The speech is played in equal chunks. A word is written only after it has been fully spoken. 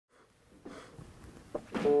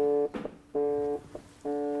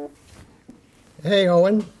Hey,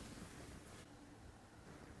 Owen.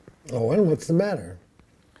 Owen, what's the matter?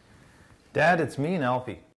 Dad, it's me and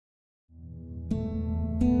Alfie.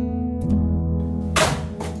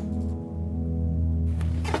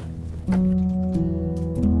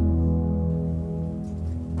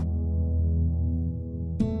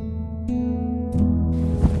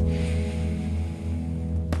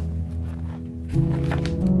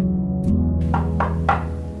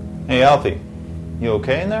 Hey, Alfie. You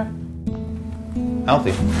okay in there?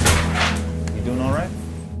 Alfie, you doing all right?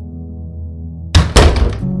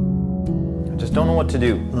 I just don't know what to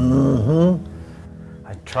do.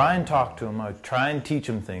 I try and talk to him, I try and teach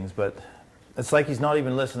him things, but it's like he's not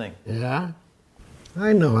even listening. Yeah?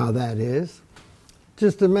 I know how that is.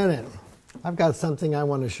 Just a minute. I've got something I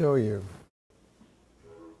want to show you.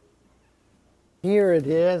 Here it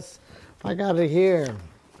is. I got it here.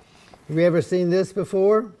 Have you ever seen this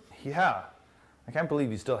before? Yeah. I can't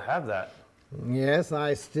believe you still have that. Yes,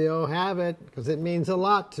 I still have it because it means a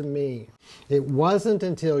lot to me. It wasn't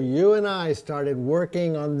until you and I started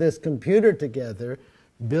working on this computer together,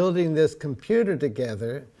 building this computer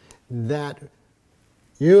together, that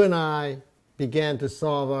you and I began to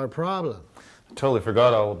solve our problem. I totally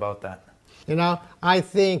forgot all about that. You know, I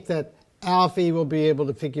think that Alfie will be able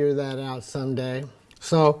to figure that out someday.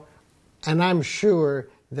 So, and I'm sure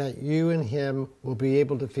that you and him will be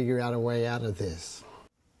able to figure out a way out of this.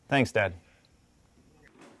 Thanks, Dad.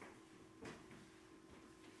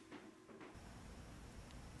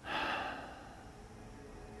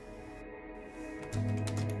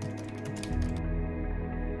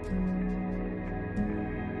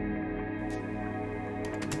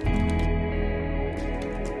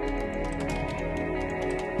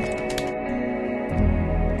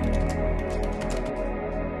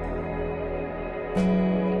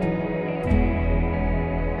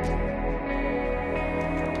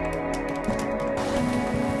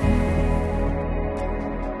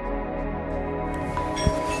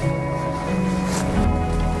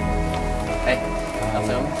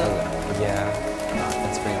 Yeah,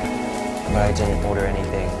 it's free. But I didn't order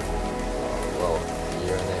anything. Well,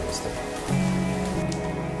 you're in there, mister.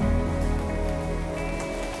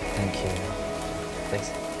 Thank you. Thanks.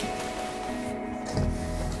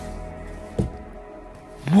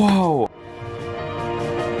 Whoa!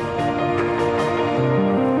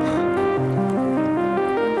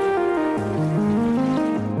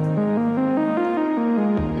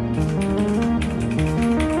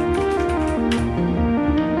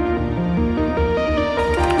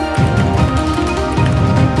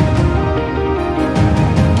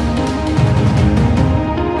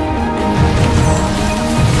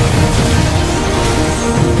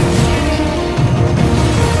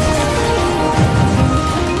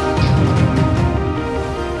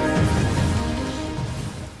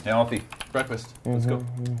 Hey, Alfie, breakfast. Let's go.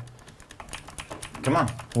 Come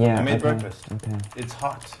on. Yeah, I made okay, breakfast. okay. It's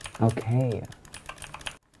hot. Okay.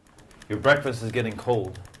 Your breakfast is getting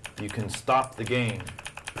cold. You can stop the game.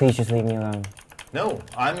 Please just leave me alone. No,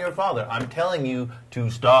 I'm your father. I'm telling you to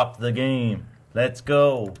stop the game. Let's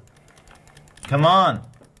go. Come on.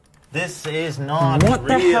 This is not What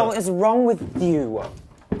real. the hell is wrong with you?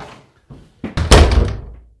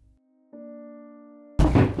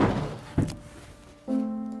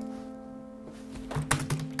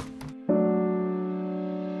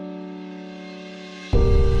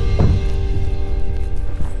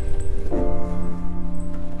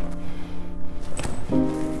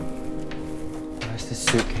 Where's the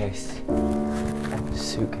suitcase?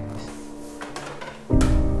 Suitcase.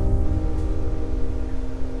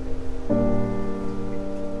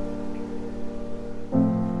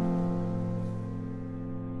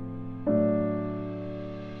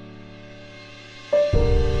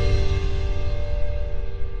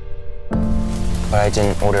 But I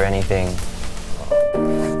didn't order anything.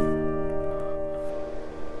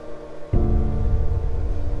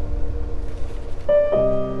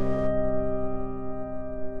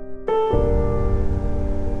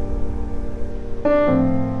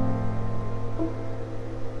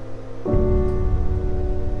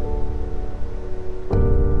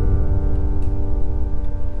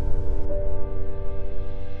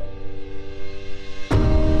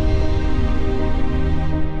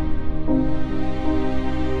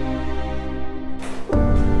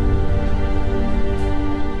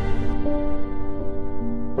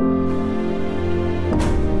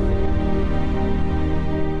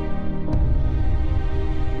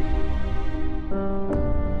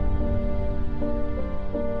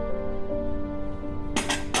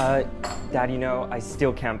 Dad, you know, I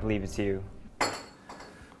still can't believe it's you.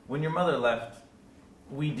 When your mother left,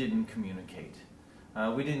 we didn't communicate.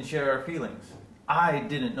 We didn't share our feelings. I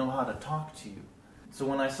didn't know how to talk to you. So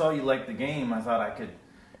when I saw you like the game, I thought I could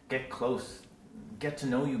get close, get to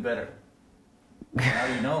know you better.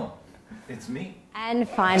 Now you know. It's me. And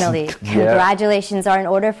finally, congratulations are in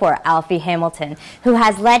order for Alfie Hamilton, who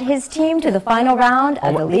has led his team to the final round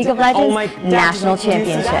of the League of Legends National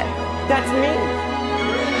Championship. That's me.